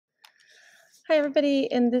Hi everybody,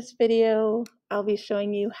 in this video I'll be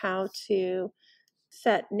showing you how to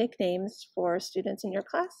set nicknames for students in your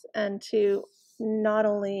class and to not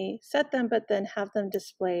only set them but then have them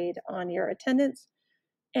displayed on your attendance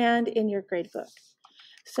and in your gradebook.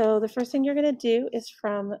 So the first thing you're going to do is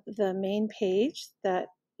from the main page that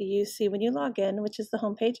you see when you log in, which is the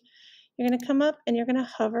home page, you're going to come up and you're going to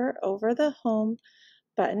hover over the home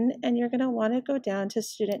button and you're going to want to go down to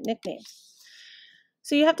student nicknames.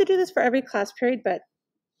 So you have to do this for every class period, but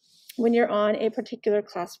when you're on a particular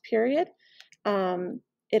class period,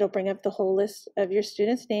 it'll bring up the whole list of your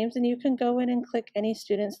students' names, and you can go in and click any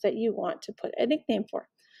students that you want to put a nickname for.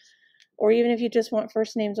 Or even if you just want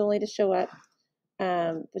first names only to show up,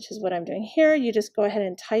 which is what I'm doing here, you just go ahead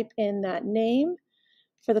and type in that name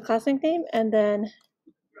for the class nickname and then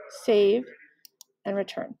save and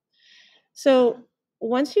return. So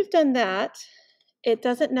once you've done that, it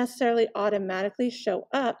doesn't necessarily automatically show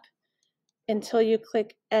up until you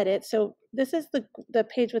click edit. So this is the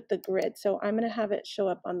page with the grid. So I'm going to have it show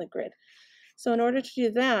up on the grid. So in order to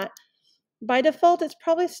do that, by default, it's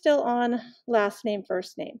probably still on last name,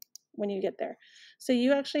 first name when you get there. So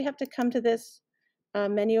you actually have to come to this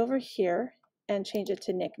menu over here and change it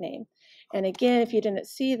to nickname. And again, if you didn't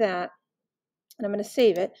see that, and I'm going to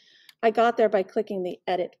save it, I got there by clicking the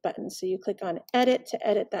edit button. So you click on edit to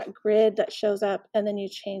edit that grid that shows up, and then you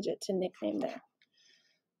change it to nickname there.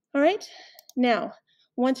 All right, now,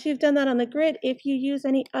 once you've done that on the grid, if you use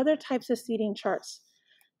any other types of seating charts,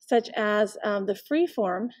 such as the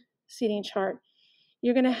freeform seating chart,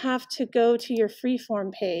 you're going to have to go to your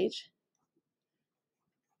freeform page.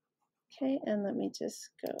 Okay, and let me just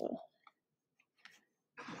go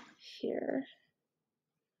here.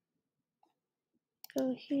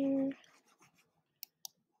 Go here.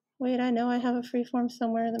 Wait, I know I have a freeform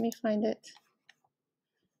somewhere. Let me find it.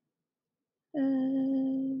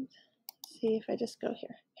 And see if I just go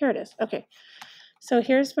here. Here it is. Okay. So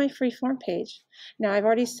here's my freeform page. Now I've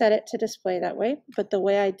already set it to display that way, but the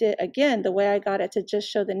way I did, again, the way I got it to just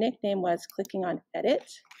show the nickname was clicking on edit.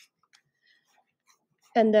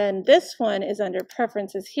 And then this one is under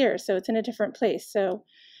preferences here, so it's in a different place. So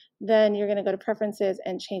then you're going to go to preferences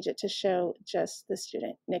and change it to show just the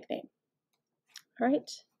student nickname. All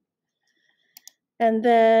right. And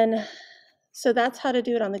then, so that's how to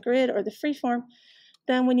do it on the grid or the freeform.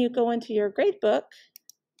 Then when you go into your gradebook,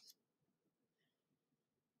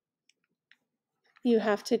 you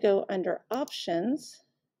have to go under options,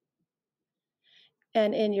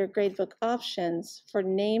 and in your gradebook options for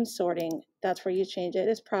name sorting, that's where you change it.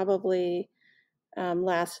 It's probably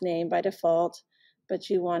last name by default, but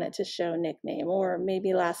you want it to show nickname, or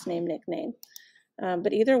maybe last name nickname.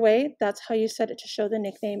 But either way, that's how you set it to show the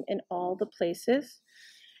nickname in all the places.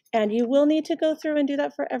 And you will need to go through and do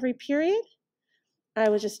that for every period. I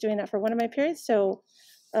was just doing that for one of my periods, so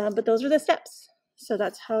but those are the steps. So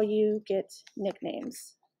that's how you get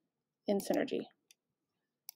nicknames in Synergy.